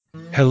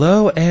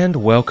Hello and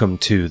welcome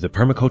to the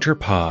Permaculture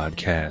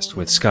Podcast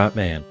with Scott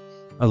Mann,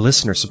 a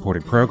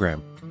listener-supported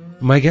program.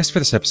 My guest for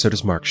this episode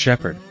is Mark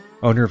Shepard,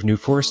 owner of New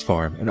Forest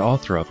Farm and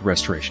author of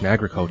Restoration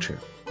Agriculture.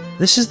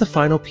 This is the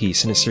final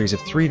piece in a series of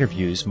 3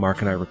 interviews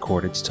Mark and I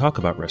recorded to talk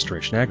about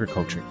restoration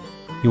agriculture.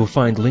 You will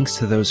find links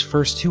to those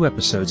first 2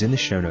 episodes in the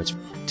show notes.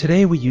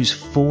 Today we use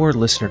 4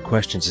 listener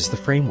questions as the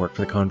framework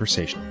for the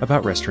conversation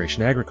about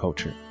restoration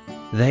agriculture.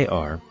 They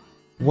are: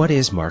 what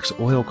is Mark's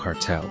oil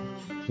cartel?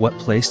 What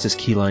place does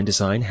keyline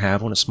design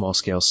have on a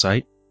small-scale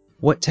site?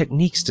 What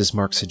techniques does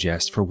Mark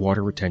suggest for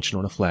water retention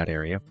on a flat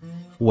area?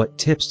 What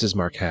tips does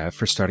Mark have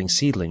for starting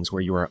seedlings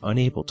where you are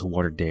unable to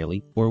water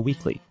daily or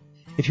weekly?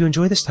 If you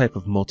enjoy this type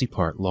of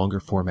multi-part, longer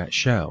format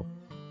show,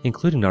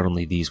 including not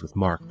only these with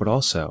Mark, but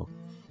also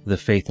the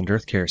Faith and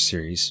Earth Care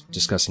series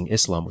discussing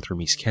Islam with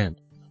Ramesh Kent,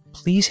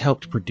 please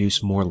help to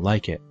produce more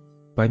like it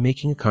by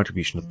making a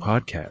contribution to the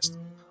podcast.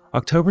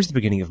 October is the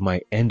beginning of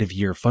my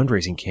end-of-year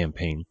fundraising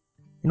campaign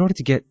in order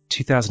to get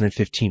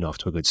 2015 off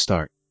to a good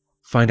start.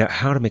 Find out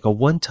how to make a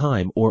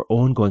one-time or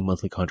ongoing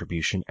monthly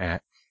contribution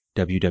at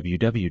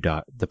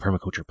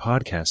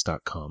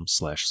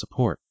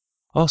www.thepermaculturepodcast.com/support.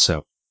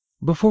 Also,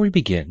 before we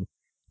begin,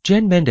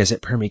 Jen Mendez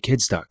at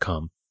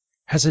permakids.com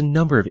has a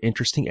number of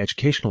interesting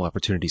educational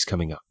opportunities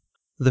coming up.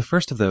 The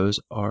first of those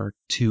are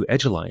 2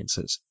 Edge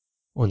Alliances.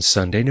 On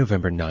Sunday,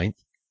 November 9th,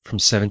 from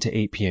 7 to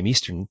 8 p.m.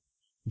 Eastern,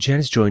 Jen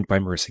is joined by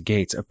Marissa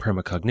Gates of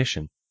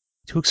Permacognition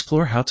to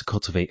explore how to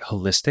cultivate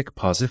holistic,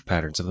 positive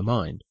patterns of the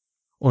mind.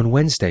 On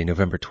Wednesday,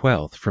 November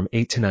 12th, from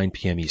 8 to 9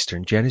 p.m.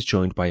 Eastern, Jen is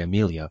joined by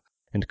Amelia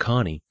and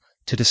Connie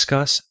to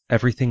discuss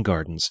Everything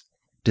Gardens,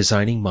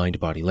 Designing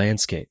Mind-Body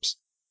Landscapes.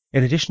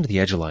 In addition to the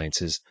Edge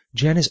Alliances,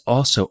 Jen is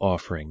also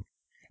offering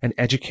an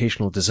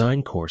educational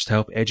design course to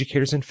help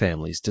educators and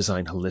families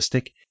design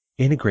holistic,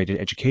 integrated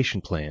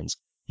education plans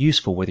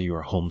useful whether you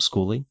are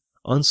homeschooling,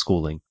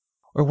 unschooling,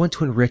 or want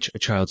to enrich a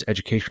child's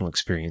educational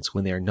experience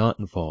when they are not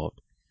involved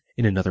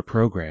in another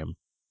program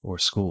or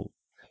school.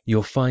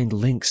 You'll find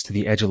links to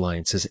the Edge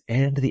Alliances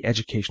and the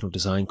educational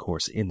design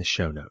course in the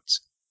show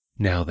notes.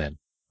 Now then,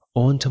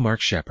 on to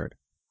Mark Shepard.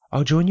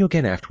 I'll join you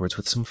again afterwards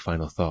with some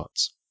final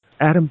thoughts.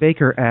 Adam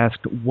Baker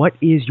asked, what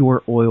is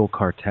your oil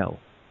cartel?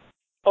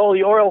 Oh,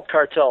 the oil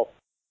cartel.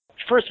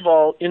 First of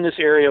all, in this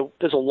area,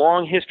 there's a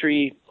long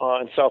history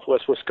in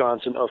southwest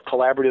Wisconsin of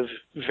collaborative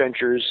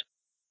ventures.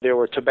 There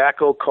were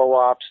tobacco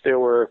co-ops, there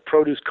were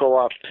produce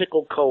co-ops,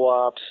 pickle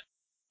co-ops,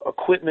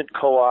 equipment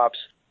co-ops.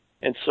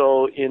 And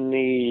so in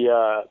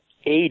the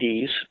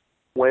 80s,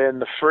 when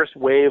the first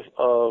wave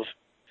of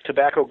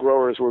tobacco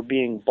growers were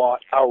being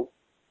bought out,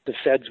 the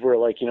feds were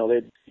like,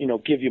 they'd,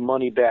 give you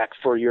money back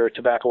for your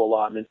tobacco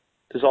allotment.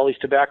 There's all these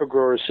tobacco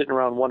growers sitting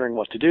around wondering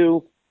what to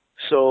do.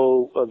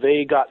 So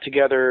they got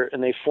together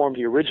and they formed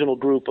the original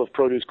group of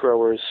produce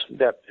growers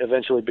that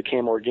eventually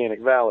became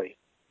Organic Valley.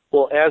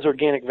 Well, as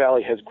Organic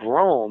Valley has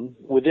grown,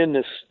 within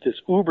this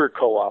Uber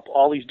co-op,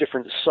 all these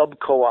different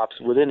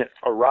sub-co-ops within it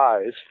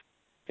arise,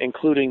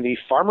 including the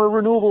Farmer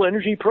Renewable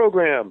Energy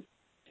Program.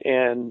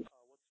 And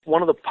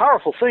one of the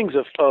powerful things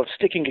of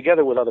sticking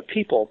together with other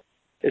people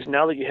is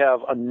now that you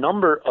have a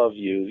number of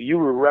you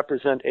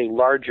represent a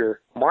larger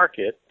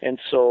market. And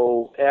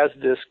so as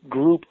this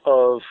group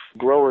of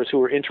growers who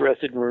are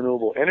interested in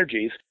renewable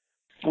energies,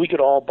 we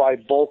could all buy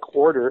bulk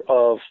order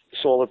of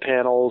solar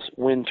panels,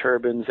 wind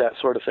turbines, that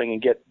sort of thing,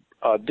 and get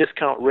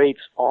discount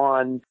rates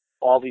on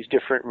all these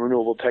different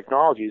renewable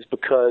technologies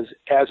because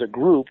as a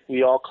group,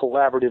 we all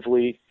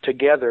collaboratively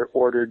together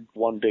ordered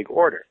one big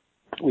order.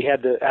 We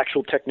had the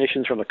actual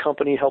technicians from the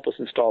company help us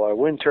install our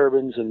wind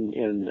turbines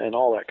and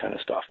all that kind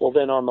of stuff. Well,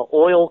 then on the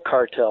oil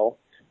cartel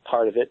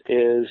part of it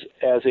is,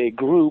 as a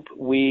group,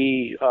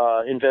 we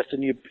invest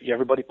in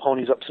everybody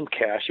ponies up some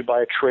cash. You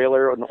buy a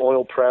trailer, an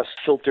oil press,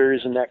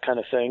 filters, and that kind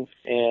of thing.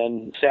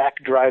 And Zach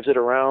drives it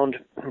around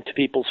to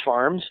people's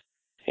farms.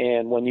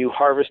 And when you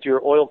harvest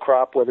your oil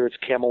crop, whether it's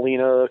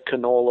camelina,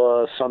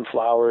 canola,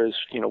 sunflowers,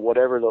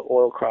 whatever the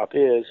oil crop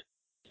is,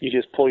 you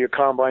just pull your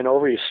combine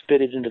over, you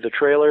spit it into the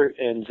trailer,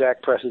 and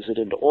Zach presses it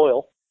into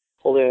oil.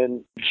 Well,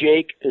 then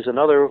Jake is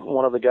another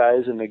one of the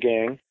guys in the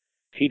gang.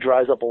 He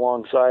drives up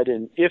alongside,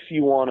 and if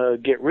you want to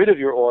get rid of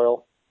your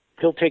oil,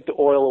 he'll take the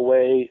oil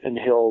away and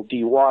he'll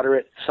dewater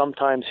it.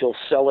 Sometimes he'll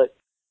sell it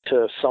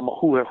to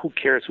who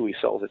cares who he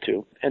sells it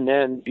to. And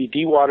then he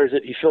dewaters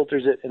it, he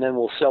filters it, and then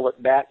we'll sell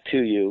it back to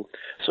you.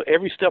 So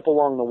every step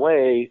along the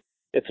way,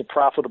 it's a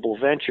profitable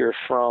venture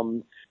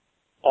from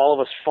all of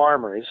us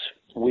farmers.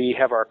 We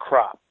have our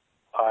crop.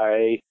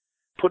 I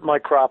put my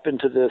crop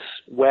into this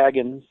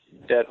wagon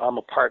that I'm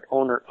a part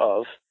owner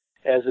of.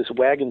 As this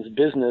wagon's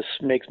business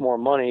makes more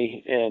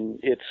money and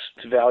its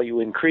value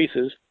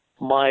increases,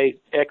 my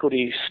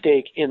equity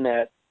stake in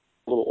that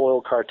little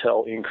oil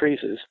cartel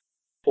increases.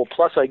 Well,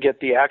 plus I get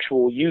the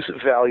actual use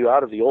value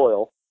out of the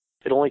oil.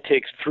 It only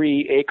takes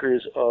 3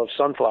 acres of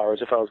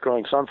sunflowers, if I was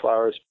growing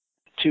sunflowers,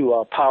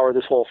 to power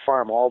this whole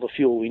farm, all the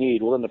fuel we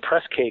need. Well, then the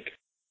press cake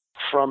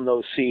from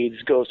those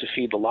seeds goes to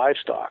feed the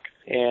livestock.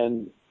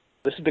 And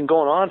this has been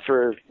going on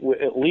for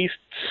at least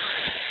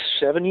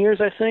 7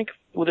 years, I think,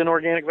 within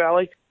Organic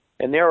Valley.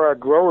 And there are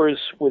growers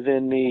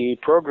within the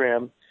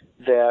program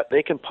that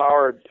they can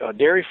power,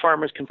 dairy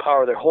farmers can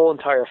power their whole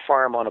entire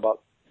farm on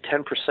about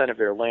 10% of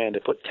their land. They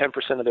put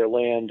 10% of their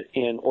land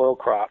in oil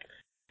crop.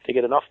 They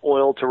get enough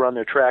oil to run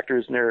their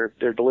tractors and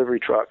their delivery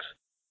trucks.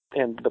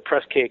 And the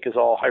press cake is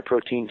all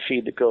high-protein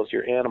feed that goes to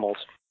your animals.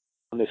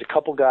 And there's a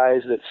couple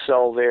guys that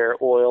sell their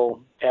oil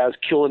as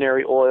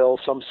culinary oil.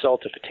 Some sell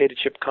to potato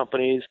chip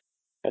companies.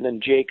 And then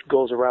Jake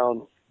goes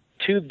around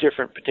 2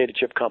 different potato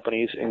chip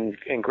companies and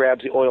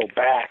grabs the oil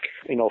back,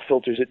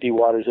 filters it,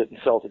 dewaters it, and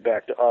sells it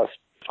back to us.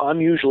 I'm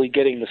usually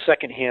getting the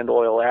secondhand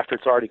oil after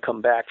it's already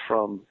come back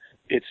from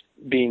it's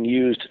being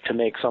used to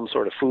make some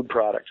sort of food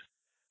product.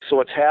 So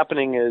what's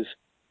happening is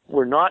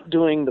we're not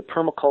doing the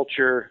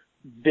permaculture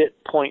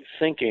bit point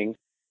thinking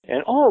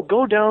and,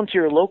 go down to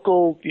your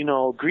local,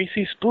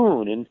 greasy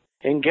spoon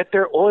and get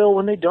their oil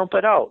when they dump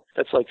it out.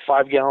 That's like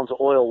 5 gallons of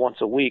oil once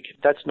a week.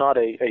 That's not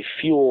a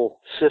fuel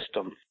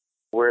system.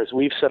 Whereas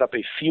we've set up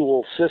a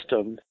fuel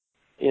system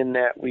in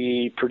that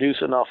we produce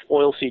enough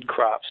oilseed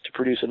crops to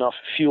produce enough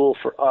fuel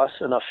for us,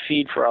 enough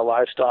feed for our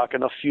livestock,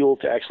 enough fuel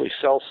to actually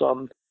sell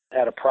some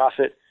at a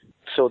profit.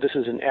 So this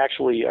is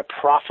actually a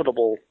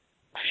profitable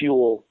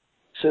fuel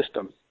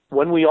system.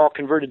 When we all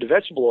converted to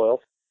vegetable oil,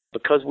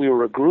 because we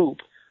were a group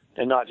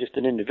and not just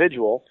an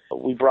individual,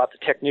 we brought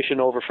the technician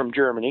over from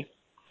Germany.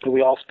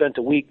 We all spent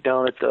a week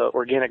down at the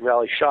Organic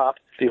Valley shop.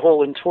 The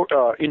whole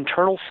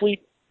internal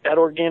fleet at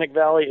Organic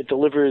Valley, it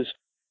delivers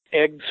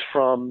eggs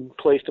from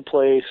place to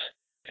place,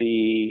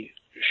 the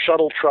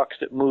shuttle trucks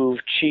that move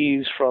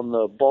cheese from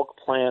the bulk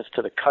plants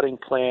to the cutting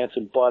plants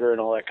and butter and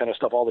all that kind of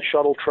stuff. All the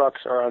shuttle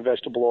trucks are on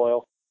vegetable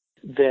oil.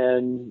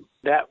 Then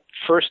that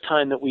first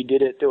time that we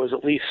did it, there was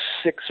at least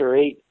 6 or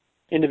 8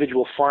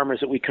 individual farmers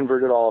that we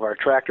converted all of our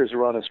tractors to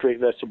run on straight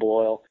vegetable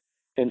oil.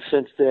 And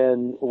since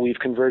then, we've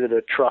converted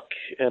a truck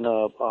and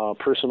a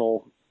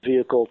personal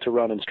vehicle to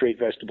run on straight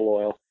vegetable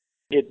oil.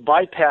 It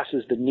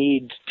bypasses the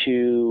need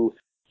to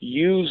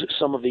use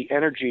some of the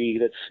energy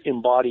that's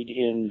embodied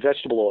in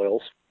vegetable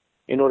oils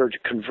in order to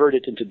convert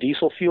it into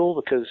diesel fuel,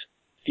 because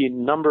the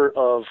number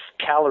of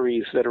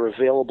calories that are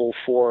available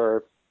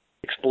for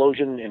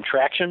explosion and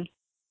traction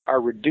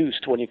are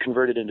reduced when you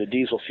convert it into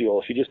diesel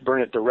fuel. If you just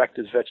burn it direct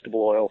as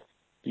vegetable oil,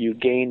 you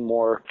gain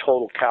more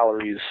total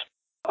calories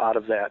out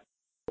of that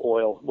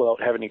oil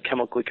without having to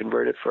chemically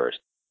convert it first.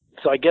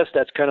 So I guess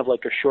that's kind of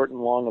like a short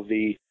and long of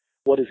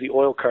what is the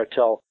oil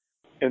cartel.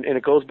 And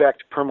it goes back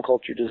to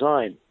permaculture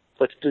design.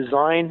 Let's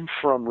design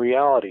from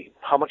reality.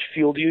 How much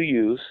fuel do you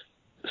use?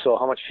 So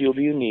how much fuel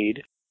do you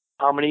need?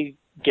 How many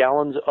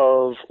gallons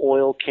of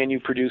oil can you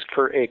produce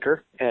per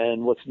acre?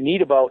 And what's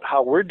neat about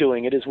how we're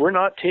doing it is we're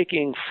not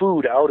taking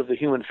food out of the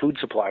human food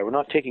supply. We're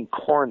not taking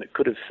corn that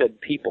could have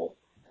fed people.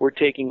 We're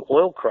taking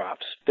oil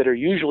crops that are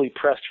usually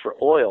pressed for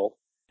oil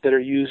that are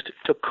used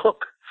to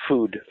cook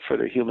food for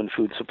the human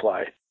food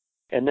supply.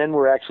 And then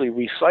we're actually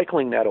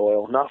recycling that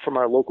oil, not from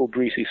our local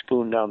greasy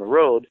spoon down the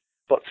road,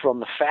 but from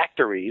the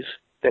factories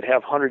that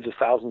have hundreds of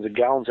thousands of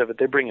gallons of it.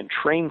 They bring in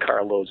train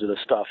car loads of this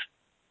stuff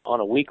on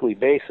a weekly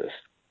basis.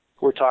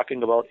 We're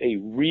talking about a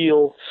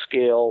real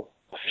scale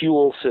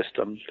fuel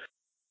system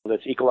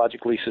that's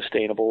ecologically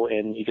sustainable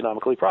and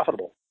economically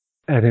profitable.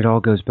 And it all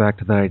goes back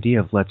to the idea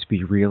of let's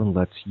be real and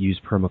let's use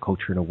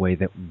permaculture in a way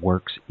that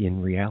works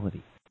in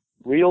reality.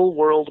 Real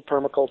world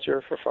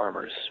permaculture for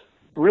farmers.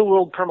 Real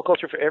world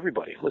permaculture for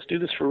everybody. Let's do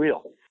this for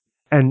real.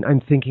 And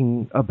I'm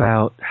thinking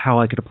about how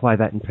I could apply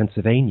that in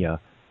Pennsylvania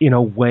in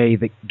a way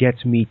that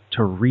gets me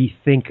to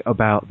rethink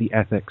about the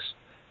ethics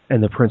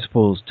and the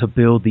principles to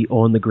build the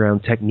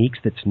on-the-ground techniques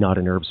that's not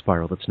an herb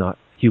spiral, that's not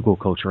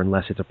hugelkultur,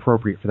 unless it's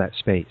appropriate for that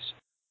space,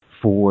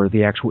 for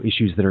the actual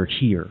issues that are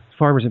here.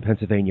 Farmers in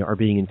Pennsylvania are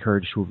being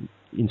encouraged to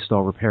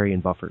install riparian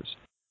buffers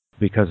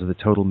because of the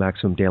total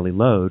maximum daily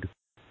load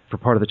for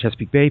part of the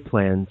Chesapeake Bay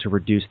plan to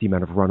reduce the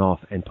amount of runoff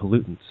and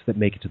pollutants that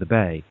make it to the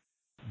bay.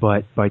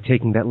 But by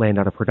taking that land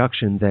out of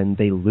production, then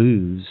they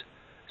lose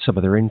some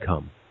of their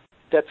income.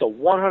 That's a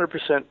 100%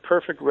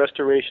 perfect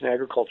restoration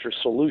agriculture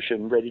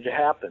solution ready to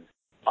happen.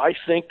 I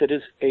think that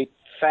is a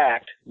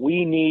fact.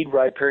 We need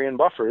riparian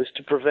buffers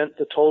to prevent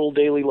the total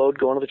daily load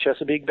going to the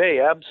Chesapeake Bay.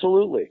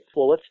 Absolutely.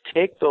 Well, let's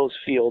take those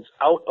fields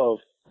out of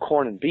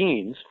corn and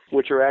beans,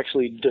 which are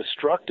actually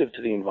destructive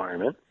to the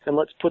environment, and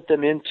let's put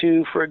them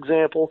into, for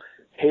example,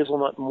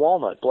 hazelnut and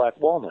walnut, black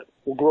walnut.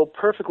 Will grow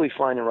perfectly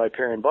fine in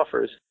riparian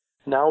buffers.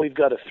 Now we've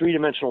got a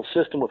three-dimensional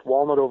system with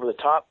walnut over the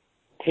top,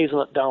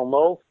 hazelnut down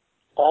low.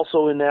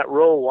 Also in that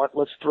row,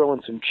 let's throw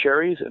in some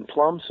cherries and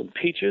plums, some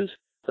peaches.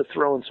 Let's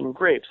throw in some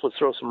grapes. Let's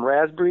throw some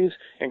raspberries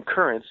and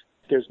currants.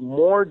 There's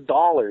more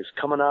dollars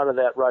coming out of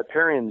that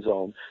riparian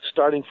zone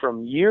starting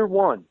from year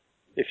one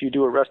if you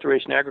do a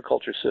restoration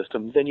agriculture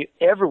system than you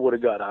ever would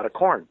have got out of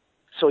corn.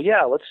 So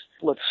yeah,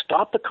 let's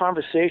stop the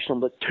conversation.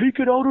 Let's take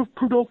it out of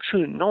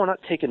production. No, we're not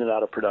taking it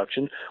out of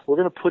production. We're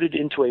going to put it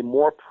into a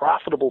more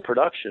profitable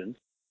production.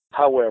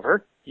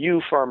 However,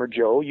 you, Farmer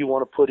Joe, you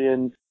want to put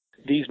in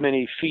these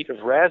many feet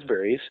of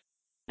raspberries.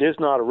 There's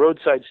not a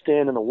roadside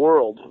stand in the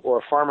world or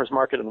a farmer's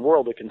market in the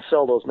world that can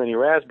sell those many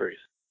raspberries.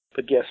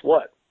 But guess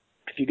what?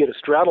 If you get a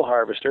straddle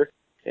harvester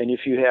And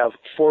if you have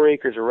 4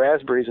 acres of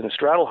raspberries in a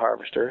straddle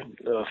harvester,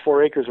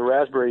 4 acres of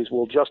raspberries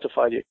will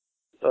justify the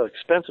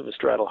expense of a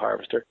straddle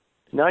harvester.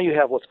 Now you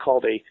have what's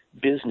called a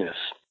business.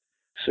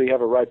 So you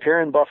have a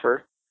riparian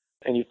buffer,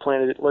 and you've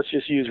planted it. Let's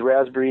just use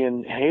raspberry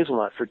and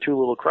hazelnut for 2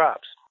 little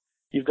crops.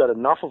 You've got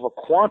enough of a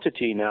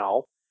quantity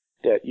now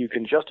that you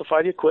can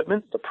justify the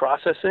equipment, the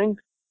processing,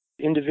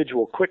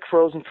 individual quick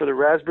frozen for the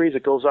raspberries.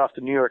 It goes off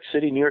to New York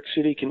City. New York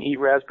City can eat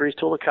raspberries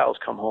till the cows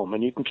come home,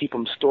 and you can keep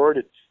them stored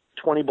at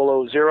 20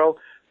 below zero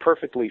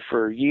perfectly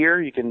for a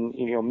year. You can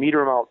meter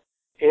them out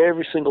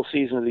every single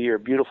season of the year.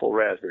 Beautiful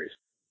raspberries.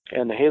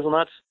 And the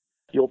hazelnuts,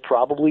 you'll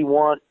probably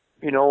want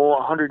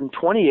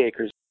 120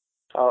 acres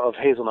of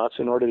hazelnuts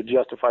in order to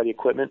justify the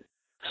equipment.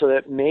 So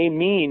that may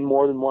mean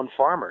more than one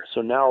farmer.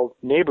 So now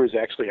neighbors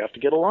actually have to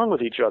get along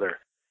with each other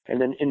and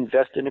then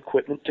invest in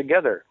equipment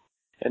together.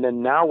 And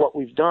then now what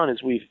we've done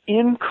is we've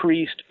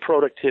increased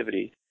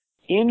productivity,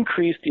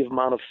 increased the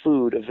amount of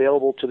food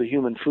available to the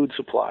human food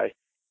supply,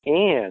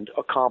 and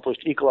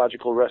accomplished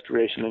ecological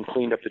restoration and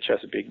cleaned up the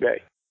Chesapeake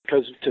Bay.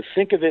 Because to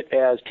think of it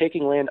as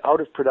taking land out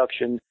of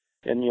production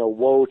and,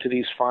 woe to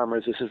these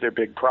farmers, this is their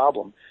big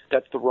problem,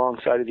 that's the wrong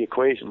side of the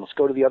equation. Let's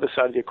go to the other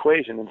side of the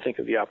equation and think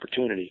of the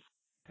opportunity.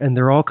 And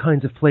there are all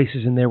kinds of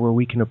places in there where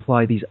we can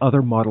apply these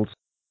other models,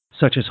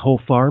 such as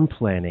whole farm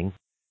planning,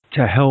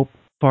 to help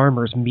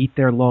farmers meet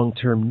their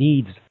long-term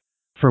needs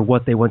for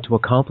what they want to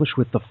accomplish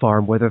with the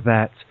farm, whether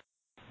that's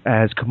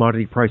as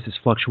commodity prices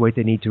fluctuate,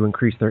 they need to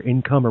increase their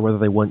income, or whether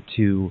they want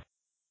to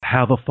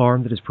have a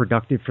farm that is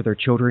productive for their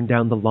children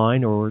down the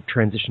line or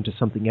transition to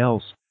something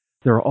else.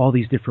 There are all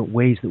these different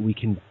ways that we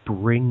can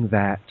bring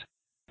that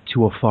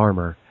to a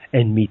farmer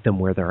and meet them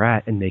where they're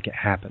at and make it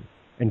happen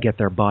and get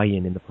their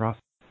buy-in in the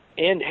process.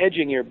 And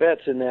hedging your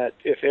bets in that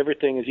if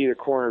everything is either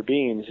corn or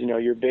beans,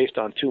 you're based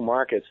on 2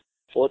 markets.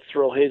 So let's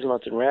throw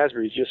hazelnuts and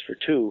raspberries just for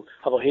 2.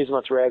 How about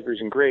hazelnuts,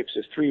 raspberries, and grapes?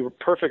 There's 3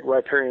 perfect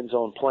riparian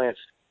zone plants.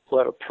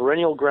 We'll have a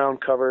perennial ground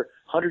cover,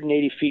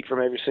 180 feet from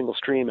every single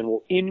stream, and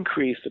we'll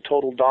increase the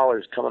total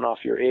dollars coming off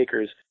your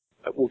acres.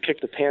 We'll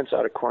kick the pants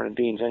out of corn and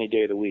beans any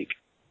day of the week.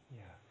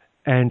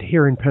 And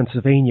here in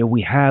Pennsylvania,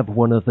 we have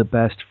one of the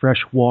best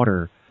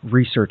freshwater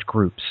research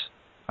groups,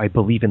 I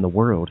believe, in the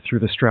world, through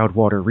the Stroud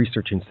Water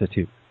Research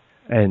Institute.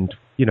 And,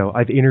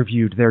 I've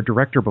interviewed their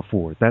director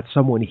before. That's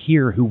someone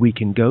here who we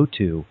can go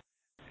to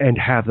and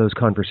have those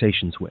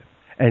conversations with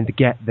and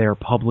get their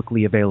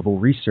publicly available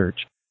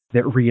research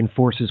that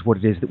reinforces what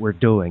it is that we're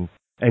doing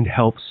and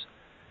helps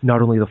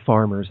not only the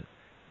farmers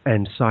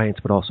and science,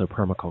 but also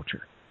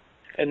permaculture.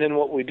 And then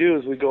what we do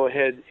is we go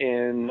ahead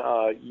and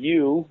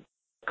you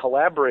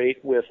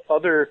collaborate with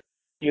other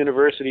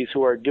universities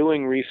who are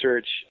doing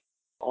research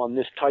on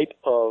this type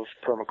of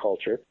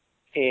permaculture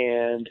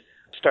and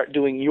start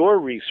doing your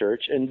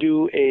research and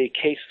do a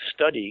case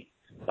study,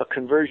 a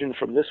conversion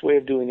from this way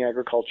of doing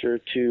agriculture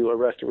to a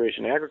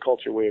restoration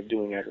agriculture way of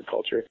doing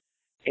agriculture.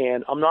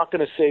 And I'm not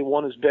going to say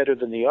one is better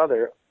than the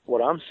other.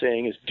 What I'm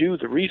saying is do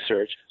the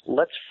research.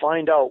 Let's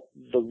find out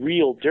the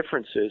real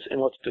differences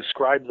and let's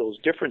describe those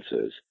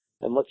differences.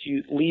 And let's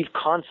leave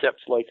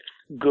concepts like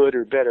good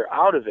or better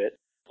out of it.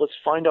 Let's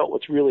find out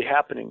what's really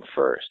happening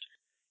first.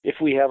 If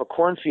we have a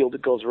cornfield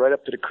that goes right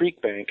up to the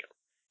creek bank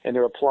and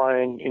they're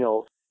applying,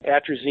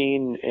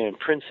 atrazine and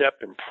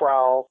Princep and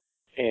Prowl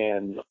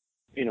and,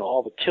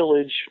 all the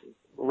tillage,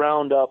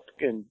 Roundup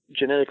and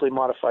genetically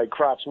modified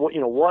crops,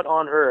 what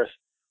on earth,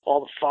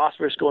 all the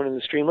phosphorus going into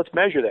the stream, let's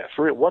measure that.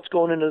 For real, what's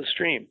going into the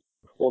stream?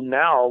 Well,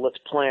 now let's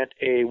plant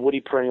a woody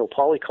perennial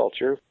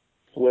polyculture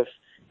with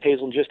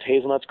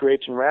hazelnuts,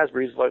 grapes, and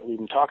raspberries like we've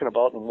been talking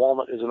about, and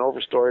walnut is an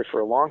overstory for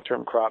a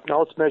long-term crop. Now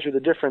let's measure the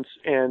difference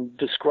and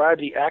describe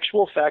the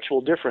actual factual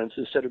difference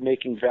instead of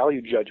making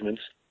value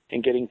judgments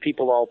and getting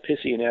people all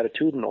pissy and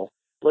attitudinal.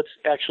 Let's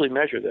actually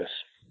measure this.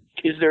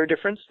 Is there a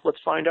difference? Let's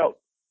find out.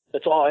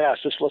 That's all I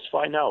ask. Just let's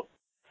find out.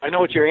 I know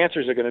what your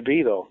answers are going to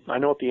be, though. I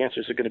know what the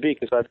answers are going to be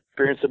because I've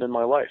experienced them in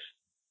my life.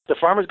 The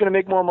farmer's going to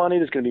make more money.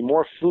 There's going to be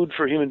more food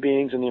for human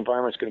beings, and the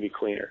environment's going to be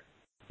cleaner.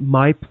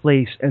 My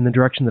place and the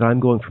direction that I'm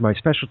going for my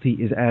specialty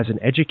is as an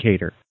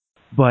educator,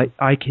 but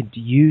I could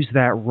use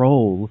that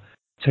role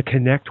to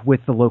connect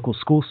with the local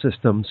school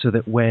system so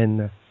that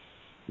when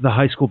the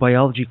high school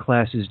biology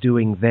class is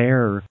doing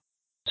their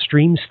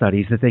stream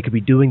studies, that they could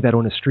be doing that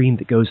on a stream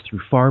that goes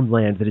through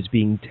farmland that is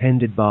being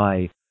tended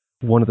by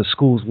one of the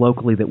schools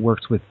locally that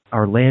works with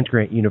our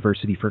land-grant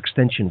university for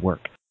extension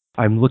work.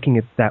 I'm looking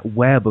at that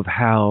web of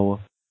how,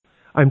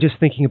 I'm just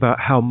thinking about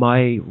how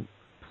my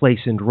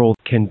place and role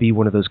can be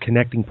one of those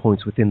connecting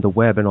points within the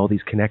web and all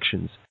these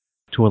connections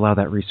to allow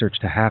that research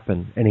to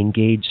happen and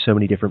engage so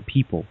many different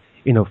people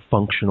in a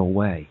functional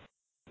way.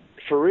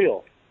 For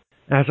real.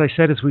 As I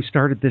said, as we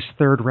started this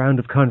 3rd round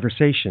of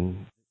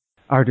conversation,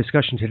 our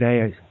discussion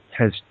today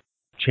has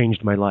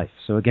changed my life.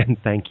 So again,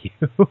 thank you.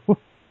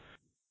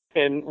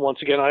 And once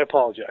again, I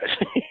apologize.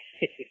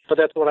 But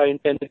that's what I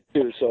intended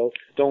to do, so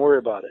don't worry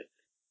about it.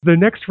 The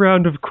next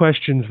round of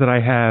questions that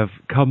I have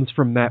comes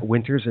from Matt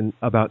Winters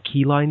about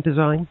keyline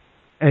design.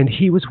 And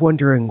he was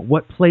wondering,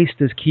 what place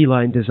does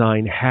keyline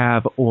design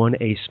have on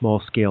a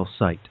small-scale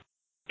site?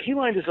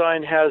 Keyline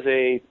design has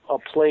a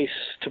place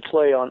to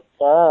play on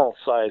all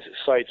size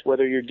sites,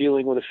 whether you're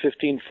dealing with a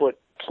 15-foot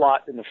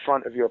plot in the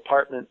front of your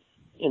apartment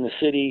in the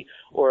city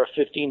or a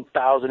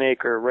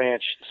 15,000-acre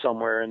ranch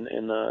somewhere in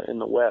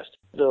the West.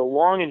 The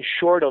long and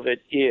short of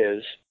it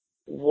is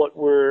what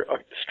we're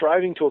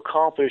striving to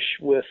accomplish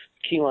with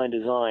keyline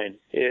design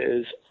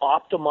is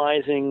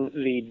optimizing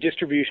the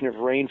distribution of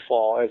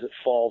rainfall as it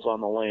falls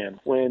on the land.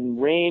 When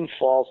rain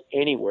falls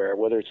anywhere,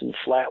 whether it's in the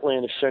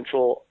flatland of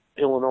central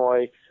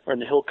Illinois or in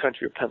the hill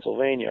country of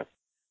Pennsylvania,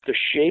 the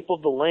shape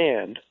of the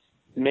land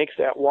makes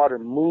that water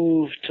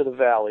move to the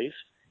valleys.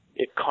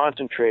 It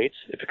concentrates,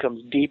 it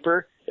becomes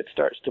deeper, it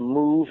starts to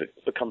move, it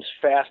becomes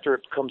faster,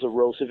 it becomes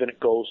erosive, and it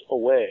goes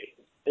away.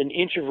 An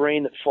inch of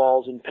rain that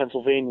falls in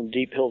Pennsylvania, in the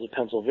deep hills of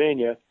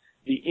Pennsylvania,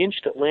 the inch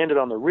that landed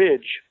on the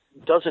ridge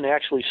doesn't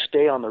actually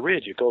stay on the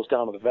ridge, it goes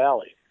down to the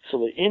valley. So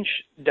the inch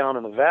down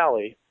in the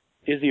valley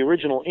is the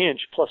original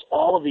inch plus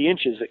all of the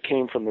inches that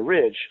came from the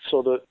ridge.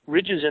 So the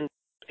ridges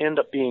end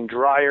up being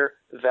drier,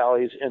 the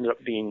valleys end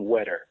up being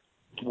wetter.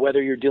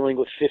 Whether you're dealing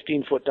with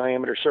 15-foot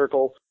diameter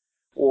circle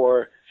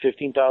or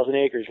 15,000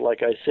 acres,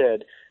 like I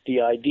said,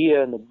 the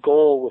idea and the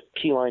goal with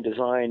keyline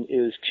design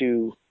is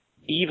to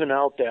even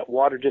out that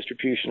water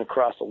distribution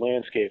across the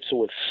landscape. So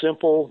with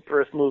simple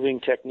earth-moving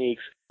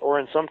techniques, or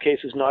in some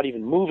cases not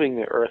even moving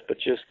the earth, but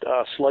just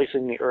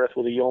slicing the earth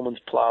with a yeoman's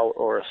plow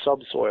or a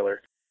subsoiler,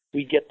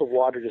 we get the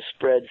water to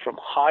spread from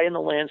high in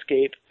the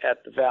landscape at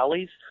the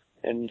valleys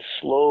and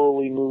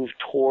slowly move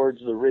towards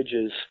the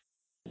ridges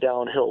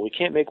downhill. We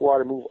can't make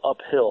water move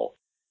uphill,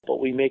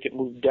 but we make it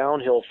move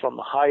downhill from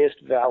the highest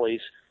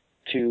valleys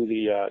to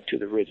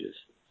the ridges.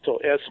 So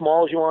as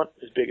small as you want,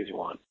 as big as you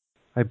want.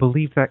 I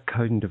believe that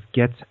kind of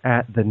gets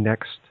at the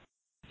next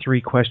three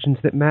questions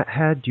that Matt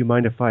had. Do you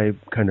mind if I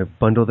kind of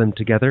bundle them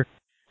together?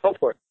 Go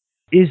for it.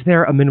 Is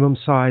there a minimum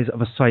size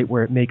of a site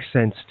where it makes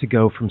sense to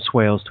go from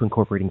swales to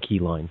incorporating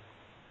keyline?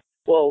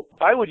 Well,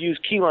 I would use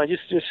keyline,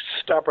 just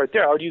stop right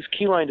there. I would use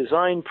keyline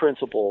design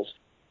principles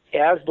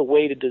as the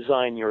way to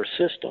design your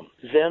system.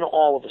 Then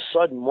all of a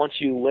sudden, once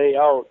you lay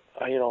out,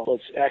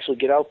 let's actually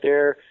get out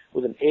there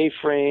with an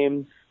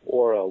A-frame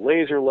or a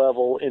laser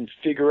level and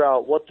figure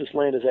out what this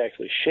land is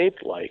actually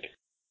shaped like.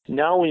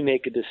 Now we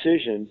make a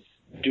decision,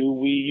 do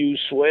we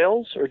use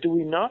swales or do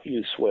we not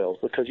use swales?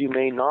 Because you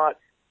may not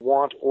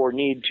want or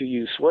need to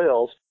use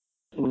swales.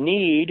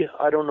 Need,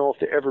 I don't know if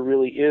there ever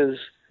really is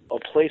a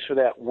place for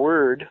that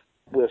word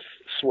with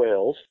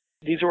swales.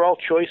 These are all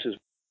choices.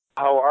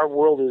 How our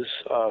world is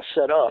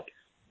set up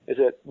is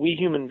that we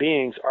human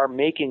beings are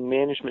making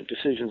management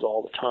decisions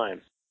all the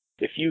time.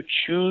 If you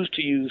choose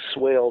to use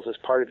swales as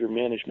part of your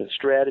management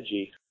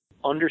strategy,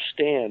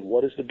 understand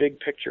what is the big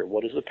picture,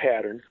 what is the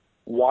pattern,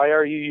 why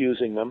are you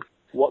using them,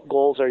 what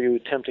goals are you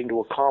attempting to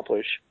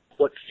accomplish,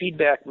 what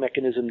feedback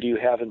mechanism do you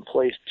have in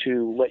place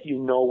to let you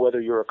know whether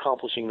you're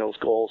accomplishing those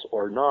goals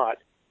or not,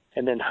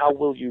 and then how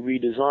will you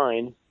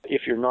redesign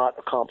if you're not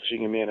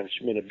accomplishing your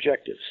management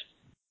objectives.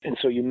 And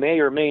so you may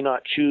or may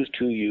not choose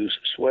to use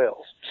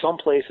swales. Some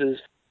places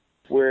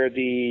where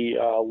the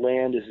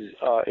land is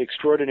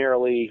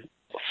extraordinarily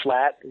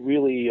flat,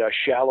 really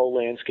shallow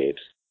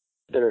landscapes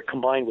that are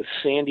combined with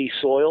sandy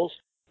soils,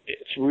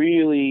 it's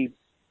really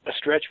a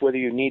stretch whether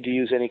you need to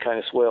use any kind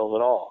of swales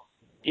at all.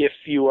 If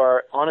you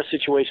are on a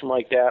situation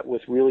like that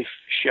with really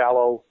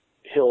shallow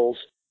hills,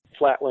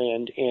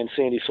 flatland, and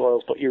sandy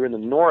soils, but you're in the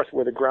north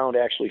where the ground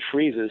actually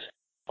freezes,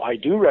 I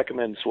do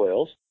recommend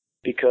swales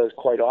because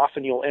quite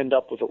often you'll end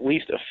up with at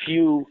least a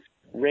few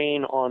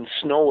rain on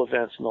snow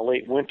events in the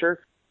late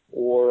winter,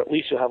 or at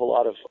least you'll have a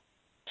lot of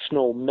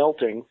snow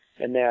melting,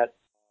 and that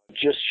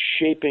just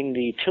shaping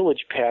the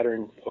tillage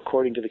pattern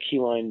according to the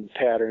keyline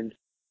pattern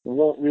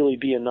won't really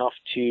be enough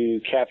to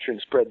capture and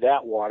spread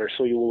that water,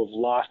 so you will have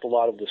lost a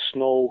lot of the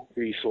snow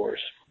resource.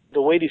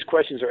 The way these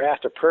questions are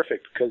asked are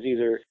perfect because these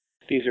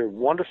are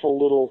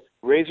wonderful little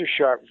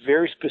razor-sharp,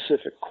 very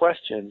specific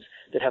questions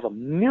that have a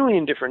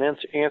million different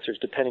answers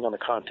depending on the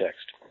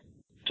context.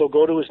 So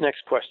go to his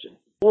next question.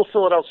 We'll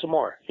fill it out some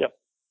more. Yep.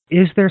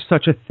 Is there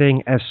such a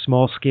thing as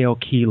small-scale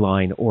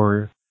keyline,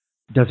 or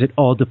does it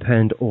all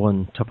depend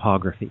on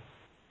topography?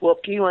 Well,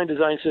 keyline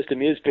design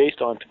system is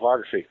based on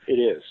topography. It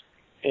is.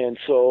 And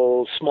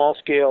so small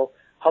scale,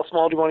 how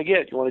small do you want to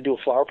get? You want to do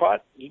a flower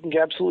pot? You can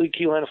absolutely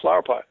keyline a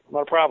flower pot.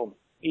 Not a problem.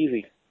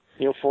 Easy.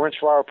 4-inch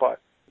flower pot.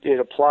 It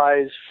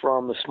applies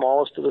from the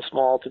smallest of the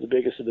small to the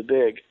biggest of the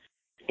big.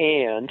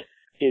 And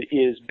it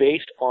is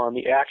based on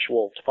the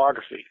actual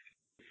topography.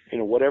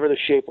 Whatever the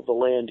shape of the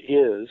land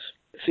is.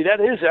 See, that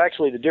is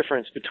actually the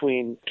difference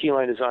between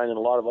keyline design and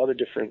a lot of other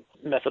different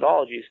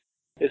methodologies.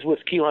 Is with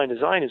keyline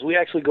design is we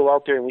actually go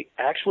out there and we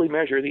actually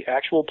measure the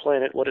actual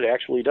planet, what it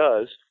actually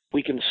does.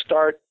 We can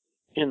start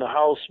in the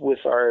house with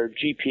our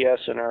GPS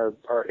and our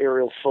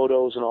aerial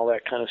photos and all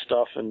that kind of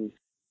stuff. And,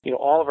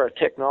 all of our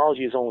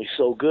technology is only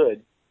so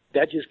good.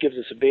 That just gives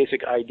us a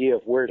basic idea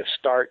of where to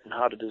start and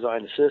how to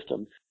design the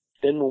system.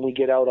 Then when we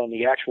get out on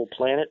the actual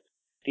planet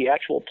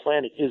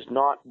is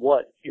not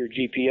what your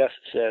GPS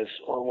says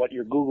or what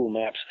your Google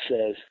Maps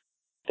says.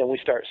 Then we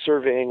start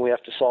surveying. We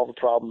have to solve the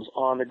problems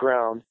on the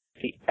ground.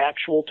 The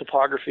actual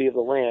topography of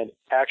the land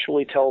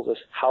actually tells us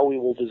how we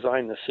will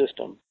design the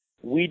system.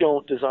 We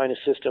don't design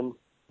a system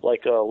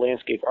like a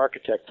landscape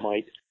architect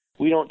might.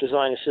 We don't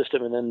design a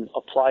system and then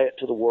apply it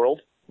to the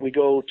world. We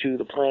go to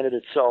the planet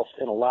itself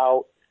and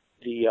allow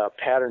the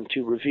pattern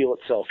to reveal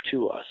itself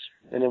to us.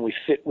 And then we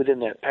fit within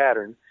that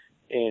pattern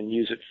and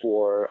use it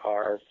for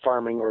our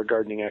farming or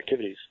gardening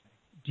activities.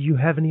 Do you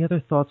have any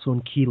other thoughts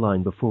on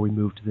keyline before we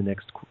move to the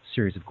next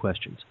series of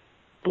questions?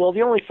 Well,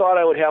 the only thought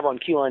I would have on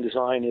keyline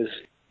design is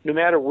no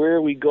matter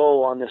where we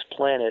go on this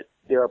planet,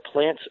 there are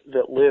plants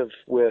that live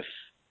with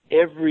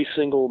every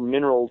single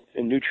mineral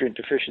and nutrient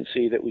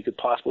deficiency that we could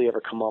possibly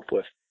ever come up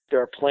with.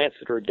 There are plants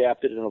that are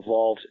adapted and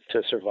evolved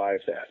to survive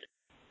that.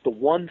 The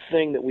one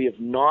thing that we have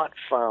not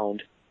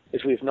found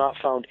is we have not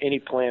found any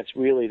plants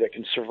really that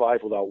can survive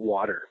without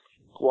water.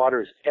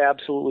 Water is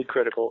absolutely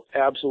critical,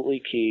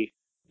 absolutely key.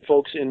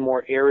 Folks in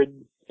more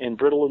arid and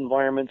brittle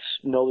environments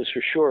know this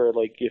for sure.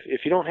 Like,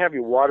 if you don't have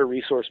your water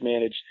resource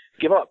managed,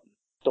 give up.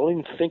 Don't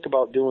even think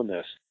about doing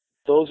this.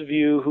 Those of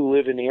you who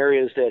live in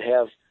areas that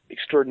have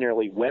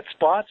extraordinarily wet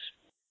spots,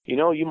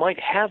 you might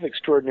have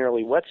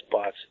extraordinarily wet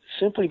spots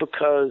simply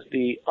because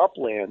the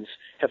uplands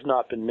have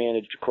not been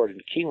managed according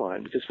to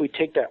keyline. Because if we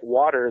take that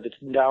water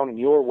that's down in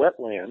your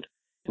wetland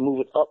and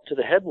move it up to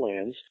the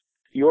headlands,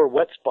 your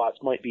wet spots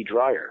might be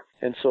drier.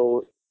 And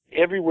so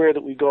everywhere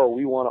that we go,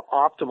 we want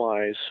to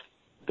optimize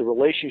the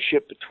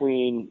relationship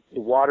between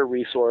the water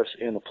resource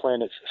and the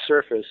planet's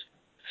surface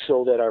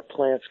so that our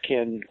plants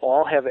can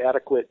all have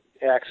adequate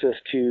access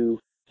to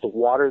the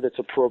water that's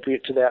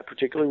appropriate to that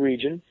particular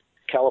region.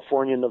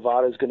 California and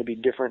Nevada is going to be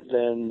different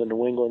than the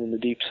New England and the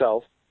Deep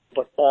South,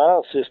 but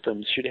all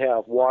systems should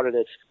have water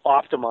that's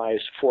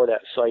optimized for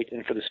that site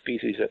and for the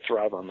species that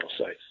thrive on those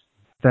sites.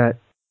 That,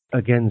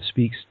 again,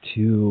 speaks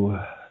to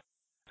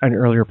an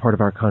earlier part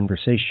of our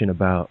conversation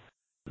about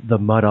the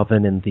mud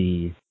oven and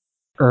the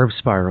herb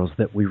spirals,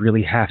 that we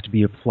really have to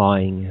be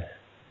applying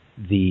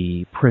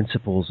the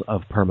principles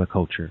of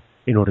permaculture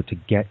in order to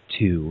get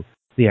to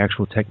the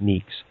actual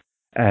techniques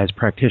as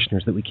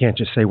practitioners, that we can't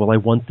just say, well, I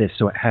want this,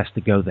 so it has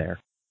to go there,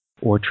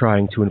 or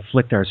trying to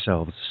inflict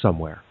ourselves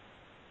somewhere.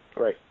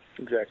 Right,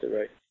 exactly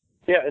right.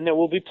 Yeah, and there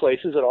will be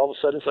places that all of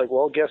a sudden it's like,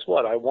 well, guess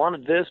what? I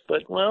wanted this,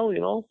 but, well,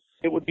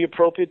 it would be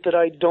appropriate that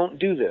I don't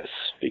do this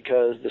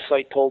because the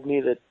site told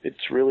me that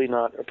it's really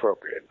not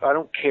appropriate. I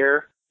don't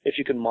care if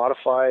you can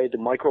modify the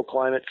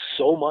microclimate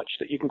so much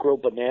that you can grow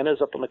bananas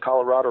up in the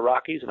Colorado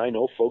Rockies, and I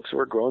know folks who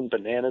are growing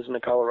bananas in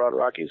the Colorado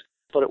Rockies,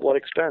 but at what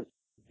expense?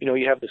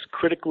 You have this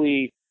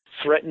critically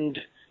threatened,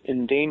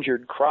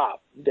 endangered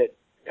crop that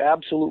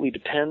absolutely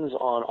depends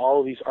on all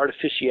of these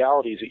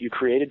artificialities that you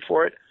created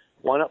for it.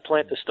 Why not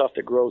plant the stuff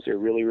that grows there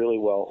really, really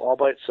well, all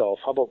by itself?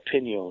 How about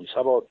piñons?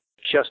 How about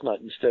chestnut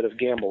instead of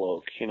gamble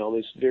oak?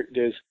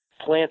 There's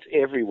plants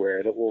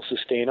everywhere that will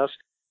sustain us.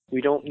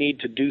 We don't need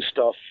to do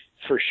stuff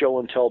for show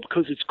and tell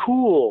because it's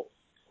cool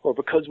or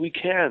because we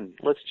can.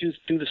 Let's just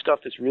do the stuff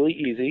that's really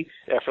easy,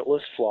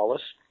 effortless,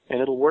 flawless,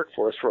 and it'll work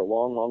for us for a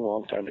long, long,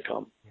 long time to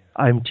come.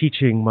 I'm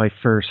teaching my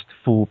first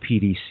full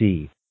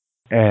PDC,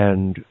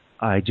 and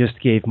I just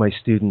gave my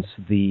students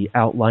the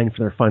outline for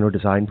their final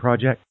design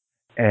project,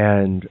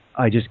 and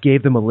I just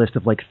gave them a list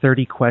of like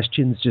 30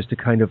 questions just to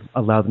kind of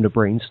allow them to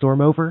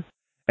brainstorm over.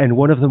 And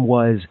one of them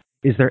was,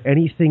 is there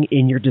anything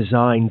in your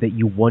design that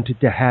you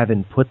wanted to have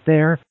and put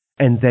there,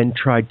 and then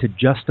tried to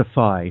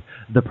justify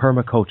the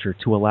permaculture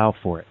to allow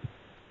for it?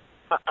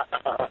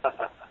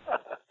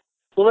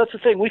 Well, that's the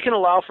thing. We can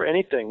allow for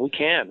anything.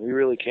 We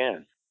really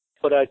can.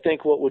 But I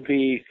think what would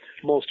be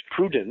most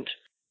prudent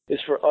is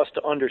for us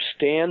to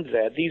understand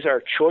that these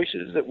are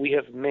choices that we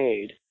have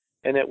made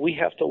and that we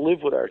have to live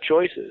with our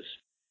choices.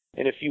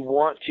 And if you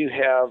want to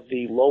have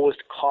the lowest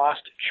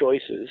cost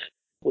choices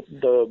with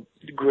the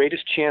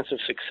greatest chance of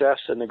success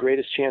and the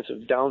greatest chance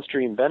of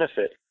downstream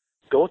benefit,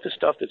 go with the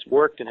stuff that's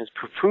worked and has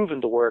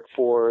proven to work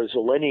for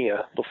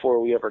millennia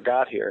before we ever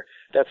got here.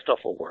 That stuff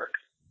will work.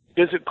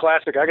 It's a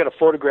classic. I got a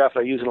photograph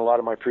I use in a lot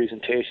of my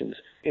presentations,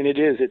 and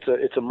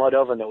it's a mud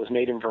oven that was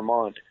made in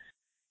Vermont.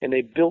 And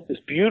they built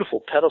this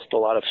beautiful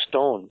pedestal out of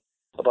stone,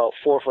 about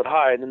 4 foot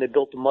high, and then they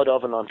built the mud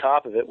oven on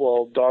top of it.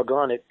 Well,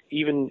 doggone it,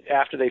 even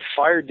after they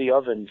fired the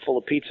oven full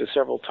of pizza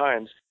several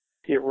times,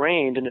 it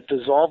rained and it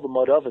dissolved the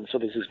mud oven, so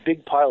there's this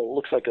big pile that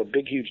looks like a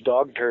big, huge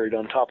dog turd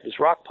on top of this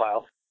rock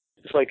pile.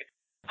 It's like,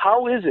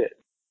 how is it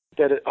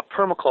that a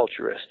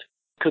permaculturist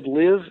could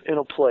live in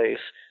a place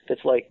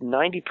that's like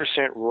 90%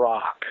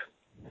 rock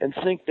and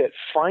think that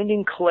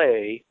finding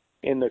clay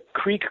in the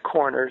creek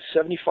corner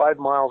 75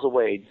 miles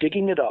away,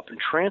 digging it up and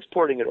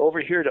transporting it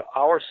over here to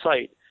our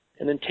site,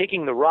 and then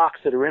taking the rocks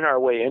that are in our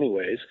way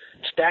anyways,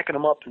 stacking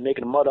them up and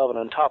making a mud oven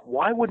on top,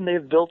 why wouldn't they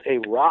have built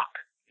a rock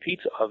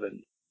pizza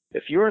oven?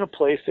 If you're in a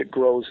place that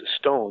grows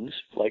stones,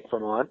 like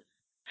Vermont,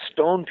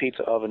 stone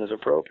pizza oven is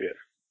appropriate.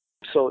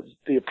 So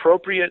the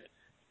appropriate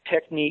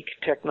technique,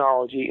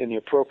 technology in the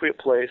appropriate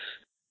place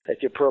at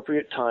the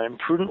appropriate time,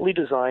 prudently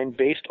designed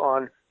based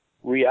on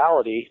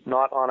reality,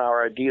 not on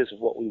our ideas of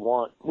what we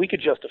want. We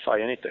could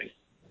justify anything.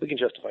 We can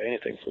justify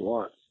anything if we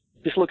want.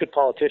 Just look at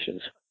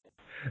politicians.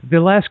 The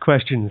last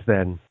questions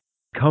then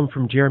come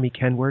from Jeremy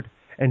Kenward,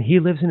 and he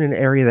lives in an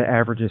area that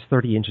averages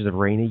 30 inches of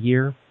rain a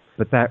year,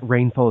 but that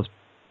rainfall is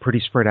pretty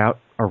spread out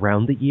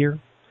around the year.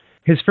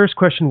 His first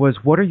question was,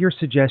 what are your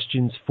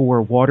suggestions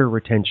for water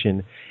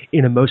retention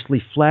in a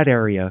mostly flat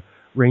area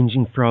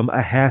ranging from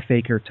a half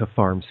acre to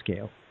farm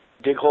scale?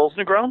 Dig holes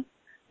in the ground?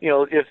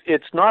 If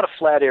it's not a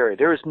flat area,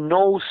 there is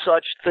no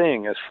such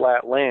thing as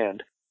flat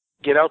land.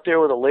 Get out there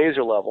with a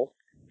laser level,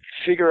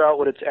 figure out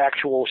what its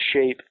actual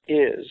shape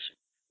is.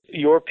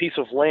 Your piece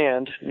of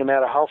land, no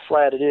matter how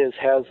flat it is,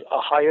 has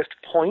a highest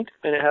point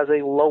and it has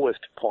a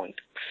lowest point.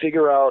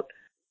 Figure out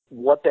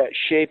what that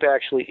shape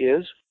actually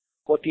is,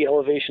 what the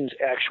elevations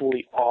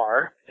actually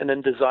are, and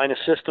then design a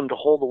system to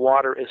hold the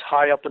water as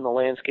high up in the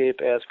landscape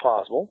as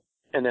possible,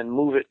 and then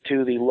move it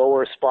to the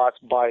lower spots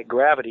by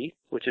gravity,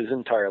 which is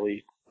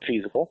entirely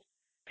feasible.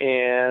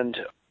 And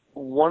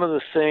one of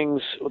the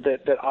things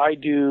that I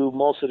do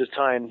most of the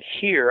time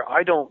here,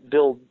 I don't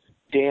build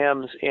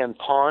dams and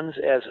ponds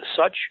as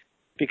such,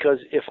 because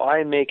if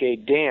I make a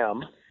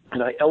dam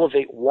and I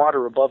elevate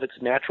water above its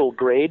natural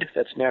grade,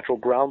 that's natural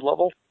ground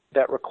level,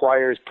 that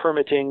requires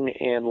permitting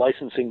and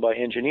licensing by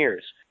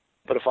engineers.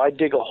 But if I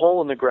dig a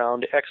hole in the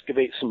ground to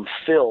excavate some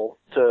fill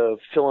to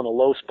fill in a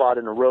low spot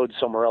in a road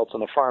somewhere else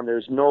on the farm,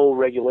 there's no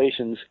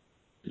regulations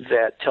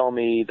that tell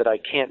me that I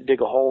can't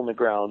dig a hole in the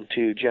ground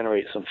to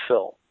generate some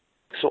fill.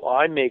 So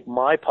I make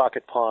my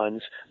pocket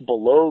ponds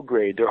below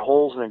grade. They're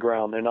holes in the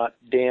ground. They're not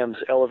dams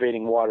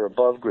elevating water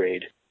above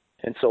grade.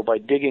 And so by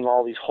digging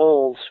all these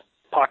holes,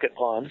 pocket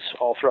ponds,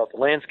 all throughout the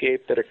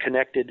landscape that are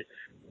connected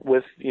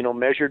with,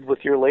 measured with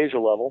your laser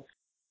level,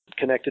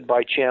 connected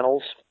by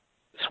channels,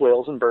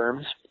 swales, and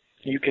berms,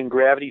 you can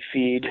gravity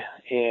feed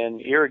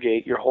and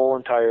irrigate your whole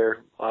entire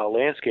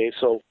landscape.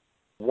 So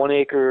 1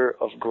 acre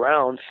of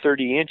ground,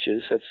 30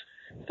 inches,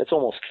 that's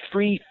almost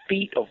 3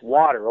 feet of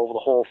water over the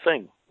whole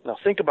thing. Now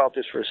think about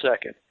this for a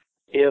second.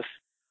 If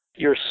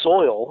your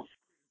soil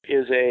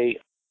is a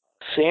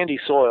sandy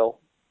soil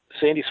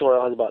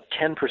has about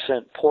 10%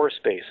 pore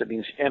space. That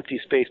means empty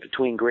space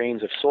between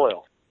grains of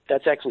soil.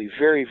 That's actually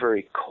very,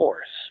 very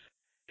coarse.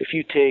 If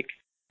you take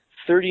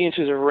 30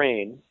 inches of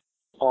rain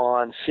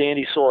on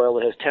sandy soil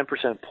that has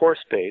 10% pore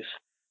space,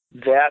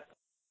 that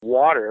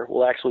water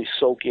will actually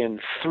soak in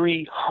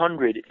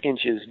 300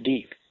 inches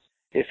deep.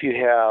 If you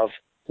have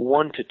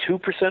 1 to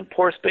 2%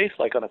 pore space,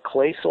 like on a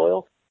clay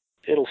soil,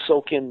 it'll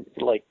soak in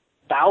like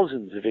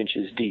thousands of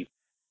inches deep.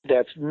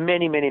 That's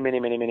many, many, many,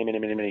 many, many, many,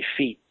 many, many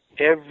feet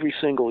every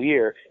single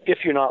year if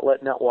you're not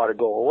letting that water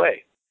go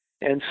away.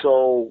 And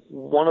so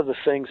one of the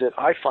things that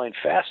I find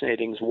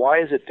fascinating is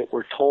why is it that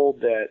we're told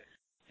that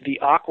the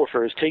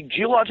aquifers take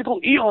geological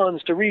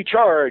eons to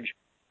recharge,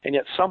 and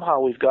yet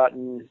somehow we've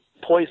gotten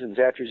poisons,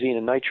 atrazine,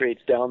 and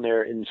nitrates down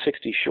there in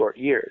 60 short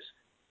years.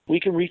 We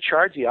can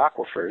recharge the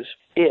aquifers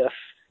if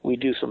we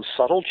do some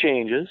subtle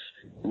changes,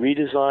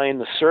 redesign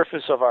the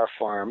surface of our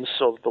farms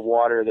so that the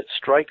water that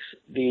strikes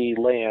the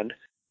land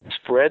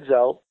spreads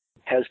out,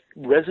 has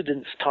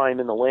residence time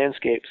in the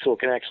landscape so it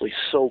can actually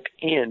soak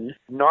in,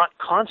 not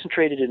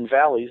concentrated in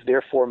valleys,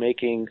 therefore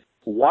making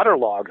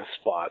waterlogged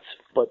spots,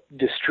 but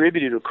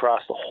distributed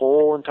across the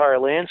whole entire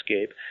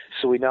landscape.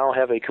 So we now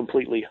have a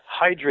completely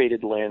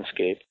hydrated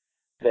landscape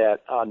that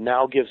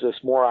now gives us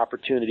more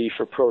opportunity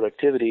for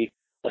productivity,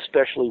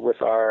 especially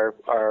with our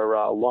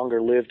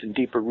longer-lived and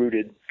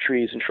deeper-rooted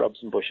trees and shrubs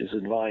and bushes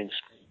and vines.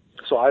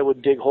 So I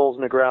would dig holes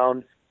in the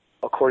ground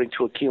according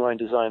to a keyline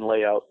design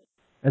layout.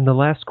 And the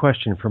last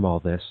question from all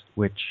this,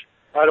 which...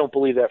 I don't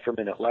believe that for a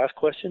minute. Last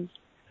question?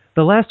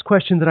 The last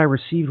question that I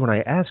received when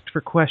I asked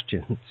for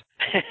questions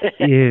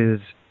is,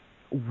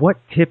 what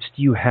tips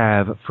do you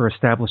have for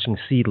establishing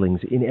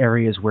seedlings in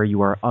areas where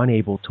you are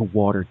unable to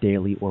water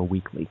daily or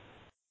weekly?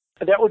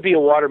 That would be a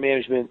water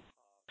management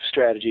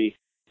strategy,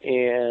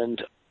 and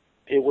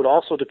it would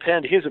also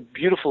depend. Here's a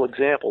beautiful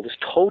example. This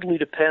totally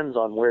depends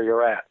on where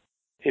you're at.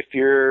 If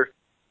you're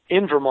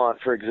in Vermont,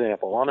 for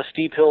example, on a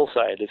steep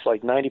hillside, it's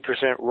like 90%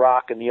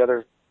 rock and the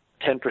other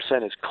 10%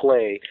 is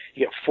clay.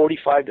 You get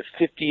 45 to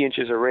 50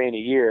 inches of rain a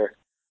year.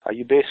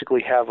 You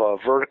basically have a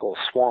vertical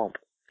swamp.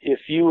 If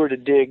you were to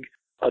dig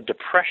a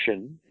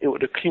depression, it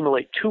would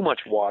accumulate too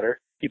much water.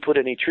 You put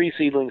any tree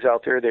seedlings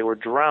out there, they would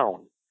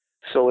drown.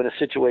 So in a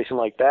situation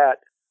like that,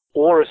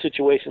 or a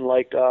situation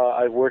like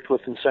I've worked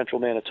with in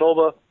central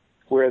Manitoba,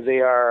 where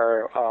they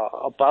are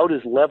about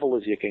as level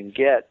as you can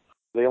get.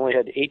 They only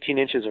had 18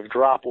 inches of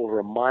drop over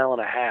a mile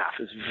and a half.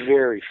 It's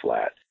very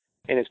flat.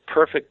 And it's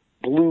perfect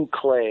blue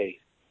clay.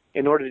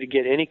 In order to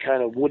get any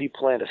kind of woody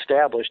plant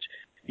established,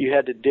 you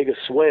had to dig a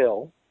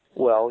swale.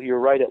 Well, you're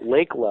right at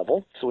lake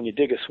level, so when you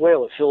dig a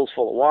swale, it fills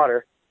full of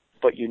water.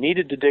 But you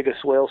needed to dig a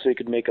swale so you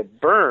could make a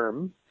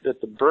berm,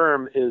 that the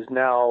berm is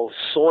now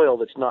soil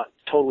that's not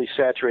totally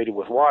saturated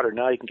with water.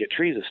 Now you can get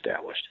trees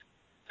established.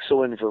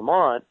 So in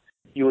Vermont,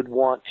 you would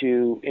want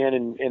to,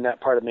 and in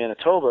that part of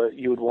Manitoba,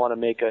 you would want to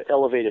make an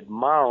elevated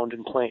mound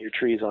and plant your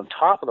trees on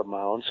top of the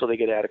mound so they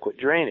get adequate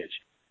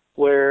drainage.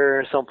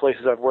 Where some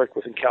places I've worked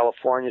with in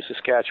California,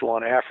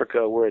 Saskatchewan,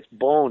 Africa, where it's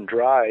bone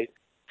dry,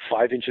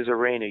 5 inches of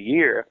rain a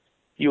year,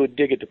 you would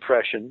dig a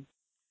depression,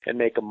 and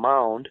make a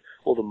mound.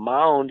 Well, the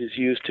mound is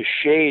used to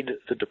shade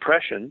the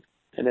depression,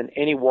 and then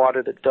any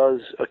water that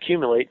does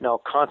accumulate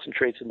now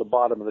concentrates in the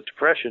bottom of the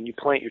depression. You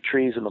plant your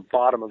trees in the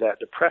bottom of that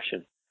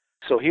depression.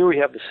 So here we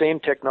have the same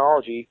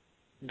technology,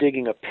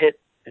 digging a pit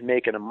and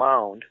making a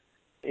mound.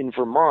 In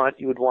Vermont,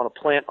 you would want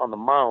to plant on the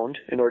mound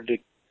in order to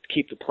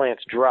keep the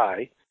plants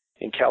dry.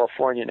 In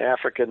California and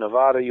Africa,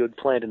 Nevada, you would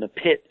plant in a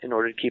pit in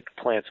order to keep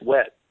the plants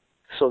wet.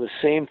 So the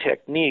same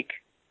technique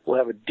will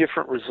have a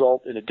different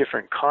result in a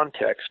different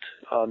context,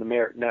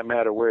 no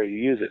matter where you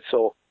use it.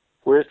 So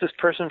where is this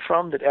person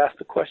from that asked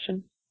the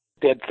question?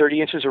 They had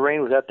 30 inches of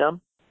rain. Was that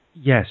them?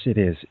 Yes, it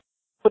is.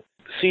 Put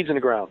seeds in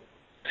the ground.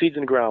 Seeds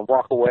in the ground.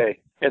 Walk away.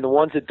 And the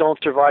ones that don't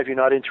survive, you're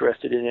not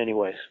interested in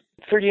anyways.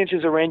 30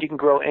 inches of rain, you can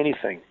grow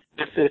anything.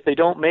 If they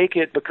don't make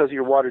it because of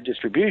your water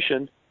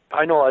distribution,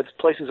 I know at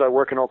places I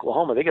work in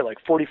Oklahoma, they get like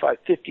 45,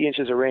 50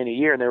 inches of rain a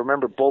year, and they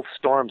remember both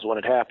storms when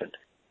it happened.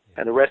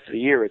 And the rest of the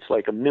year, it's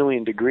like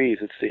 1,000,000 degrees.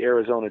 It's the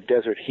Arizona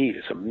desert heat.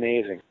 It's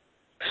amazing.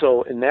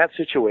 So in that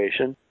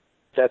situation,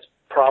 that's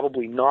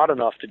probably not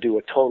enough to do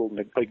a total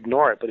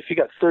ignore it. But if you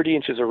got 30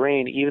 inches of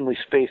rain evenly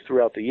spaced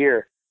throughout the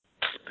year,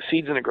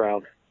 seeds in the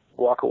ground,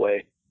 walk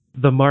away.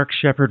 The Mark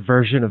Shepard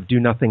version of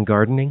do-nothing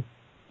gardening?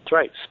 That's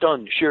right.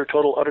 Stunned, sheer,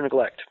 total, utter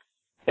neglect.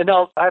 And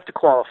now I have to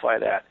qualify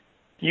that.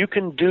 You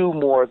can do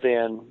more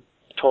than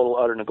total,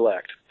 utter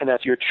neglect, and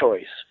that's your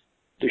choice.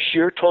 The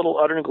sheer, total,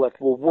 utter neglect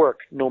will work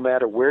no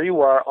matter where you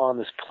are on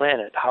this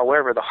planet.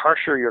 However, the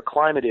harsher your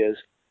climate is,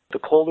 the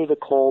colder the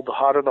cold, the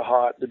hotter the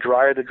hot, the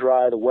drier the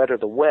dry, the wetter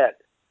the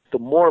wet, the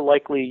more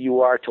likely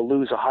you are to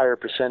lose a higher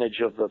percentage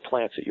of the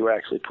plants that you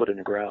actually put in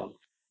the ground.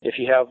 If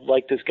you have,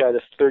 like this guy,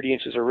 that's 30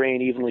 inches of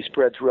rain evenly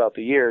spread throughout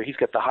the year, he's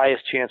got the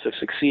highest chance of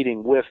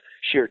succeeding with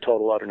sheer,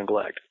 total, utter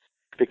neglect,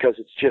 because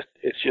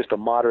it's just a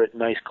moderate,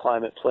 nice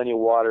climate, plenty of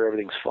water,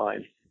 everything's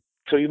fine.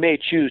 So you may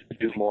choose to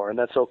do more, and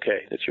that's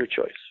okay. That's your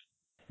choice.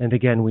 And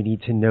again, we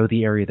need to know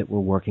the area that we're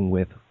working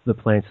with, the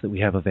plants that we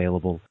have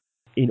available,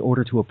 in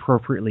order to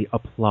appropriately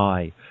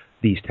apply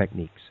these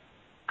techniques.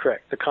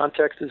 Correct. The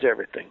context is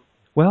everything.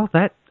 Well,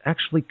 that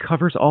actually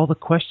covers all the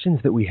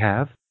questions that we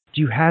have.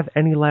 Do you have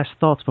any last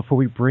thoughts before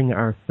we bring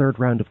our third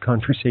round of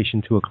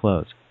conversation to a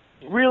close?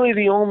 Really,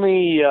 the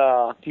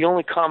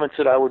only comments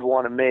that I would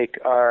want to make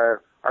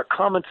are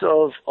comments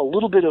of a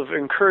little bit of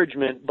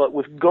encouragement, but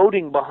with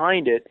goading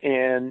behind it.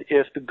 And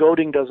if the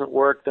goading doesn't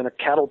work, then a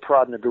cattle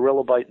prod and a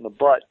gorilla bite in the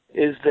butt.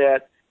 Is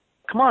that,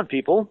 come on,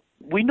 people,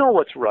 we know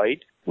what's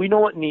right. We know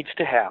what needs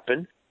to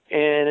happen,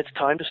 and it's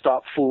time to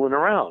stop fooling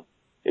around.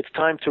 It's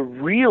time to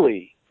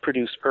really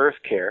produce earth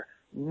care,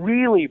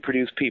 really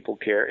produce people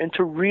care, and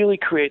to really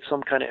create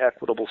some kind of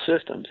equitable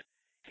systems.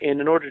 And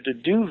in order to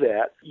do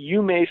that,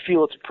 you may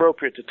feel it's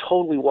appropriate to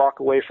totally walk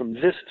away from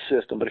this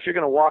system. But if you're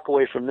going to walk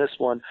away from this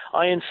one,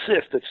 I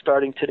insist that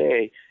starting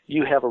today,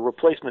 you have a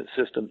replacement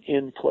system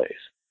in place.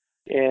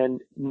 And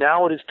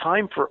now it is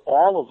time for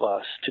all of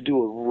us to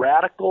do a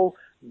radical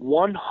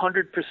 100%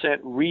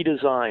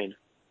 redesign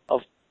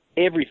of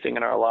everything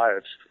in our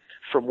lives,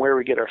 from where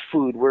we get our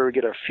food, where we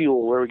get our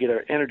fuel, where we get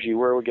our energy,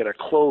 where we get our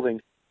clothing,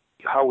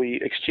 how we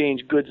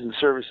exchange goods and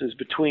services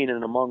between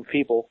and among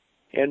people.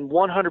 And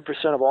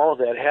 100% of all of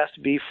that has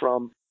to be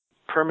from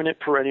permanent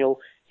perennial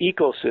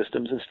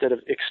ecosystems instead of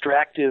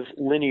extractive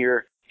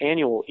linear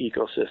annual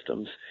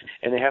ecosystems.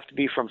 And they have to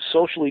be from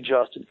socially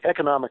just and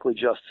economically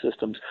just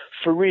systems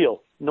for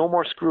real. No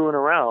more screwing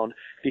around,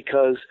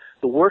 because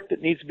the work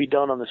that needs to be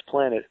done on this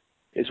planet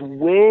is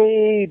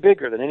way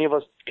bigger than any of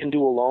us can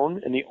do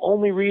alone. And the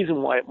only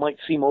reason why it might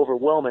seem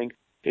overwhelming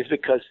is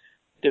because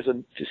there's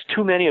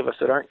too many of us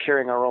that aren't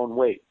carrying our own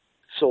weight.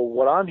 So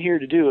what I'm here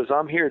to do is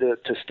I'm here to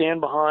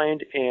stand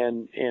behind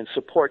and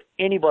support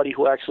anybody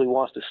who actually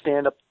wants to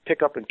stand up,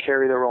 pick up, and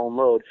carry their own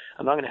load.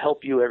 And I'm going to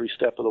help you every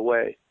step of the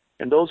way.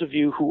 And those of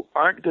you who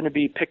aren't going to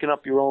be picking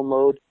up your own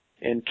load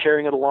and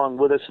carrying it along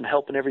with us and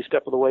helping every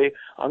step of the way,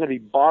 I'm going to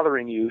be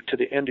bothering you to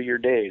the end of your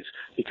days,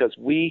 because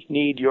we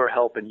need your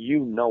help and you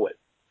know it.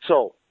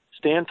 So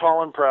stand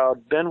tall and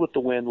proud, bend with the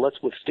wind,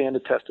 let's withstand the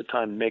test of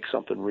time and make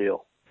something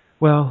real.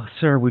 Well,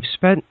 sir, we've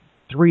spent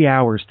 3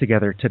 hours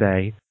together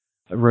today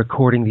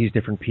recording these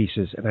different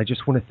pieces, and I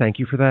just want to thank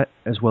you for that,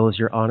 as well as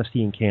your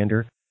honesty and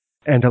candor,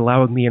 and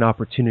allowing me an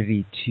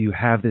opportunity to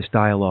have this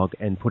dialogue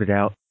and put it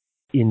out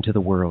into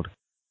the world.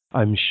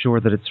 I'm sure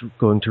that it's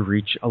going to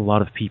reach a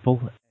lot of people.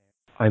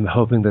 I'm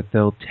hoping that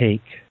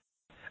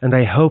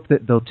I hope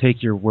that they'll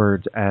take your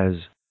words as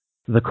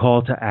the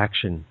call to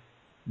action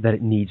that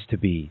it needs to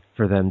be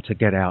for them to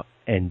get out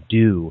and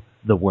do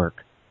the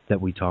work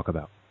that we talk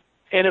about.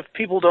 And if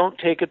people don't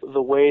take it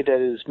the way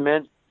that is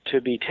meant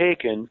to be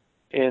taken,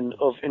 and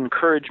of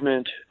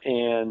encouragement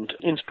and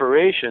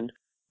inspiration,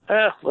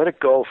 let it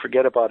go.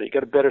 Forget about it. You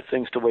got better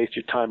things to waste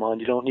your time on.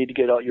 You don't need to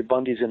get out your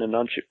bundies in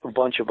a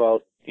bunch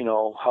about,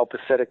 how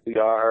pathetic we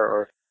are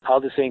or how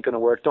this ain't going to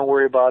work. Don't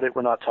worry about it.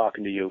 We're not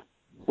talking to you.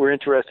 We're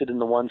interested in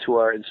the ones who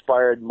are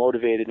inspired,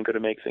 motivated, and going to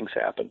make things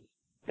happen.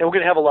 And we're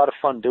going to have a lot of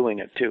fun doing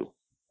it, too.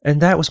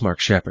 And that was Mark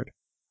Shepard.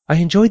 I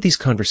enjoyed these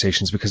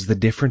conversations because of the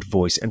different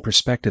voice and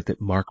perspective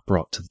that Mark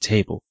brought to the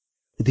table.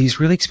 These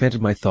really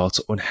expanded my thoughts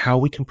on how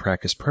we can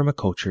practice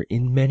permaculture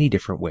in many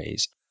different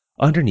ways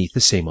underneath the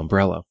same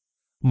umbrella.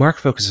 Mark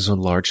focuses on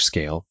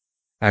large-scale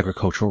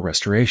agricultural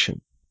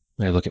restoration.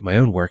 I look at my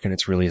own work and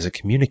it's really as a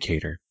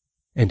communicator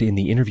and in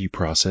the interview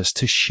process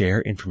to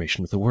share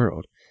information with the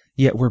world.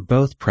 Yet we're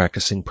both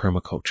practicing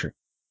permaculture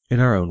in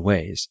our own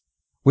ways.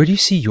 Where do you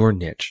see your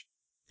niche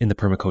in the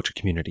permaculture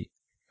community?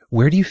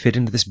 Where do you fit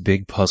into this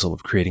big puzzle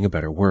of creating a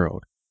better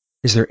world?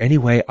 Is there any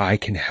way I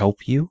can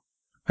help you?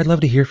 I'd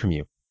love to hear from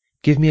you.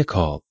 Give me a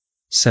call,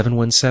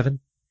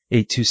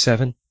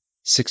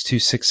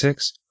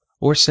 717-827-6266,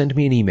 or send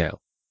me an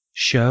email,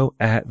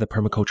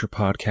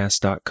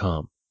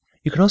 show@thepermaculturepodcast.com.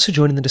 You can also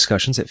join in the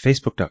discussions at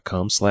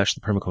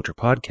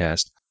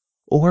facebook.com/thepermaculturepodcast,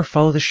 or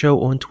follow the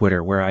show on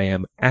Twitter where I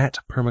am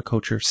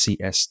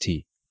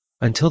 @permaculturecst.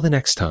 Until the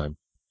next time,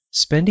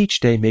 spend each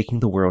day making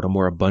the world a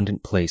more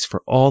abundant place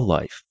for all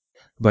life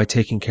by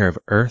taking care of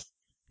Earth,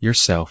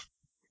 yourself,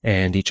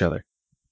 and each other.